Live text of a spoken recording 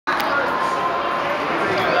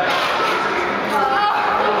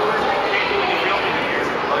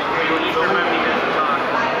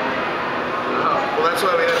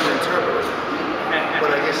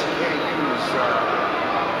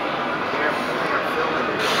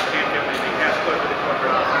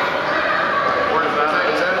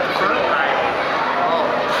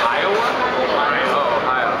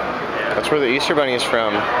where the Easter Bunny is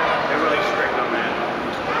from. They're really strict on that.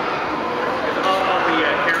 Because all of the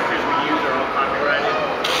characters we use are all copyrighted.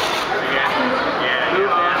 So yeah. Who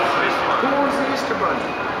owns the Easter Bunny?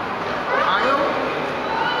 Ohio?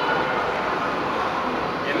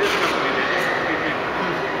 And this company did it.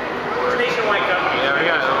 It's a nationwide company. Yeah, we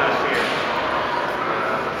got it last year.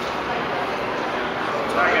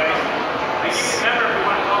 Sorry guys. I give you a number if you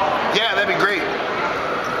want to call. Yeah, that'd be great. I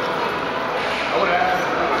would ask.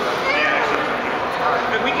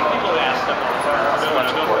 We get people to ask stuff all the time.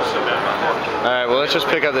 Alright, well let's just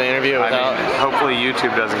pick up the interview without... I mean, hopefully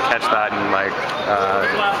YouTube doesn't catch that and like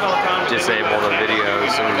disable the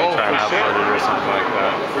videos and try and upload it or something like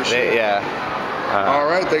that. For sure. Yeah.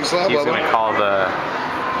 Alright, thanks a lot, He's Bubba. gonna call the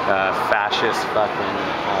fascist fucking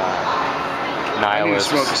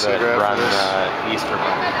nihilists that run Easter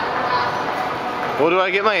Bunny. Well, do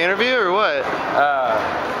I get my interview or what?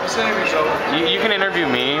 This interview's over. You can interview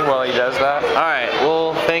me while he does that. Alright,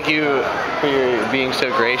 well thank you for your being so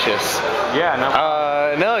gracious. Yeah,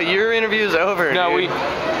 no. No, your interview's over. No, dude.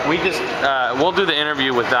 we just we'll do the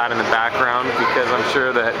interview with that in the background because I'm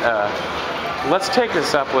sure that let's take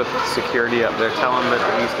this up with security up there. Tell him that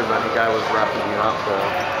the Easter Bunny guy was roughing you up.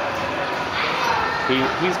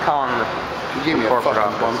 He's calling the He gave me a corporate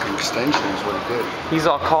fucking office. bunk extension is what he did.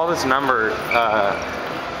 I'll call this number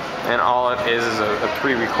and all it is a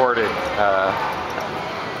pre-recorded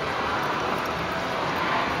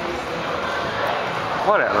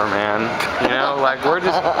whatever, man. You know, like we're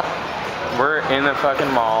in the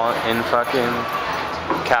fucking mall in fucking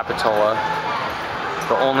Capitola,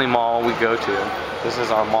 the only mall we go to. This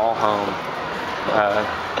is our mall home.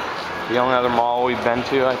 The only other mall we've been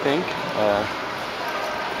to, I think.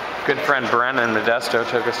 Good friend Brennan Modesto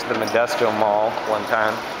took us to the Modesto Mall one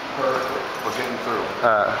time. We're getting through.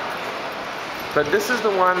 But this is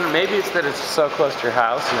the one, maybe it's that it's so close to your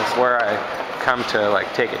house and it's where I come to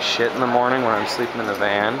like take a shit in the morning when I'm sleeping in the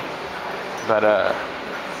van. But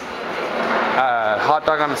hot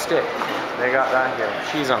dog on a stick. They got that here.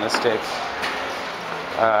 Cheese on a stick.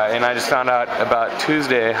 And I just found out about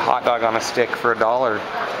Tuesday, hot dog on a stick for $1.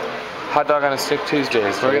 Hot dog on a stick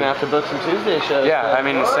Tuesdays. We're gonna have to book some Tuesday shows. Yeah, I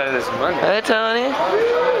mean instead of this Monday. Hey Tony.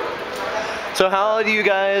 So how do you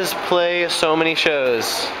guys play so many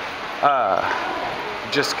shows?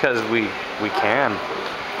 Just because we can.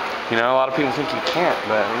 You know, a lot of people think you can't,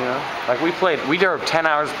 but you know, like we drove 10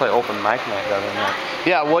 hours to play open mic night the other night.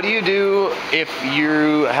 Yeah, what do you do if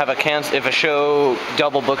you have if a show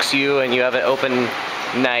double books you and you have an open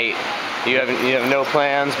night? You have no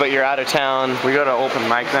plans, but you're out of town. We go to open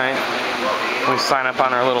mic night. We sign up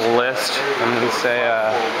on our little list and we say,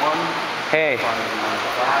 "Hey,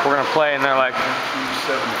 we're gonna play," and they're like,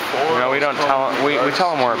 "You know, we don't tell them. We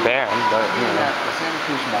tell them we're a band, but you know,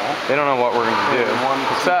 they don't know what we're gonna do."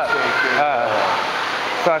 What's up?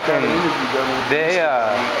 Fucking, they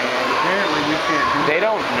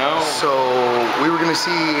don't know. So we were gonna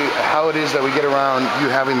see how it is that we get around you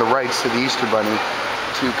having the rights to the Easter Bunny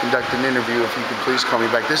to conduct an interview. If you could please call me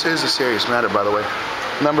back. This is a serious matter, by the way.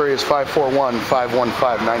 Number is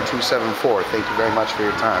 541-515-9274. Thank you very much for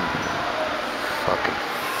your time. Fucking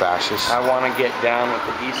fascists. I want to get down with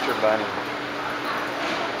the Easter Bunny.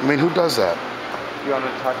 I mean, who does that? You want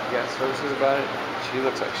to talk to guest hostess about it? She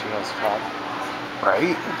looks like she wants to talk.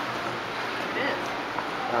 Right?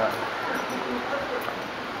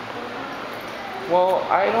 Well,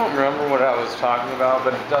 I don't remember what I was talking about,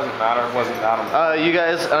 but it doesn't matter. It wasn't that important. You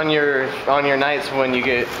guys on your nights when you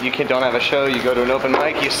don't have a show, you go to an open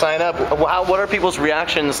mic, you sign up. What are people's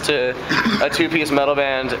reactions to a two-piece metal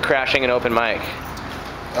band crashing an open mic?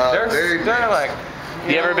 They're like,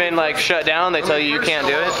 You ever been like shut down? They tell you you can't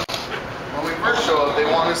do it? When we first show up, they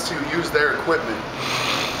want us to use their equipment.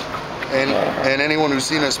 And anyone who's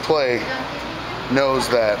seen us play knows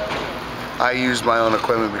that I use my own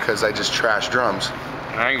equipment because I just trash drums.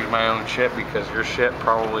 And I use my own shit because your shit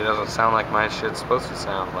probably doesn't sound like my shit's supposed to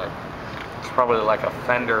sound like. It's probably like a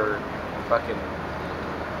Fender fucking...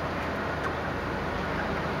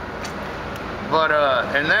 But,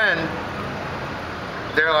 and then,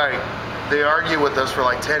 they argue with us for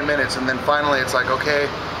like 10 minutes, and then finally it's like, okay,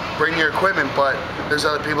 bring your equipment, but there's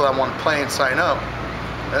other people that want to play and sign up.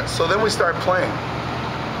 So then we start playing.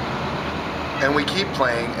 And we keep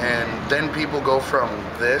playing, and then people go from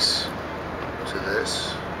this, to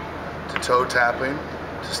toe tapping,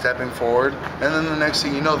 to stepping forward, and then the next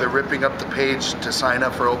thing you know, they're ripping up the page to sign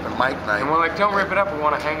up for open mic night. And we're like, don't rip it up, we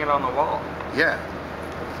want to hang it on the wall. Yeah.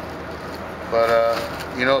 But,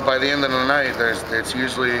 you know, by the end of the night, it's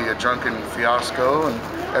usually a drunken fiasco, and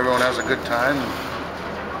everyone has a good time.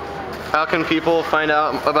 How can people find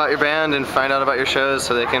out about your band and find out about your shows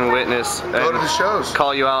so they can witness Go to the shows.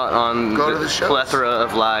 call you out on Go to the the shows. plethora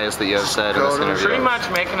of lies that you have said in Go this to the interview? Pretty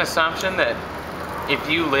much make an assumption that if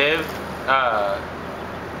you live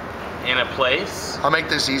in a place, I'll make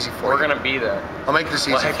this easy for we're you. gonna be there. I'll make this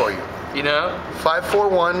easy Like, for you. You know?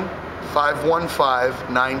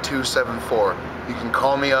 541-515-9274. You can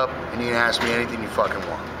call me up and you can ask me anything you fucking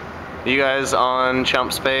want. You guys on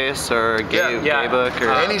Chump Space or Gay Yeah. Book or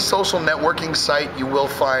Any social networking site, you will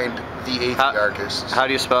find the Athiarchists. how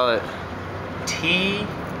do you spell it?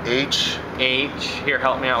 TH. Here,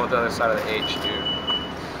 help me out with the other side of the H, dude.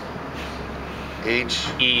 H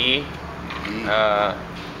E. E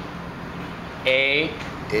A.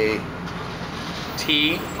 A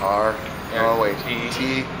T. R. Oh wait. T.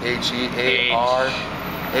 T H E A R A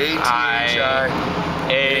T H I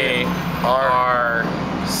A. R R.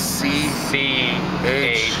 C C. H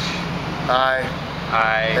H. I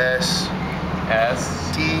I. S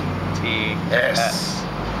S. T T. S.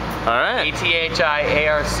 All right.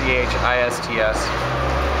 ATHIARCHISTS.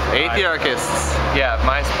 Athiarchists. Yeah,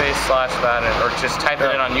 MySpace/that, or just type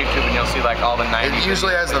it in on YouTube and you'll see like all the 90s. It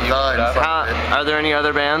usually has the videos "the" in that you put front. up. Are there any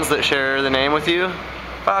other bands that share the name with you?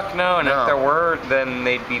 Fuck no, and No. if there were, then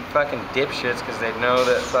they'd be fucking dipshits because they'd know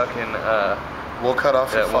that fucking, We'll cut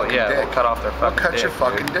off your fucking dick. we'll cut off their fucking cut dick, your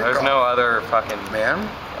fucking dude. dick There's off. no other fucking, Man,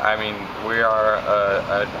 I mean, we are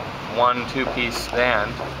a 1-2-piece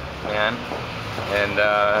band, man, and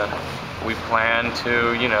we plan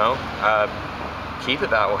to, you know, keep it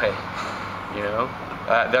that way, you know.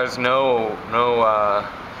 There's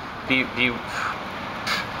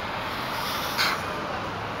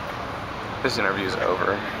this interview's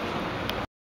over.